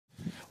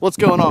What's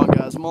going on,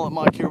 guys? Mullet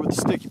Mike here with the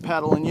Sticky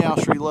Paddle and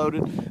Yoush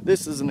Reloaded.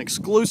 This is an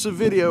exclusive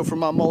video from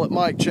my Mullet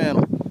Mike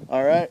channel.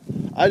 Alright?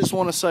 I just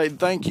want to say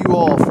thank you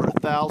all for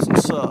 1,000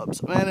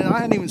 subs. Man, and I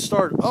hadn't even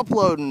started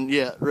uploading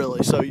yet,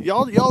 really. So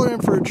y'all are in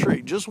for a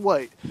treat. Just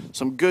wait.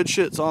 Some good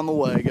shit's on the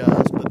way,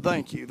 guys. But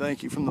thank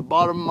you from the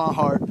bottom of my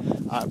heart.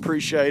 I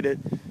appreciate it.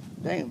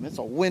 Damn, it's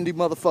a windy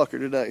motherfucker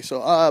today.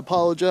 So I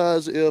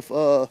apologize if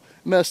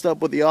messed up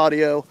with the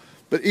audio.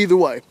 But either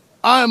way,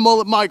 I am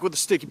Mullet Mike with the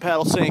Sticky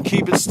Paddle saying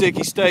keep it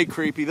sticky, stay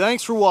creepy.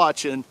 Thanks for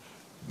watching.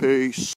 Peace.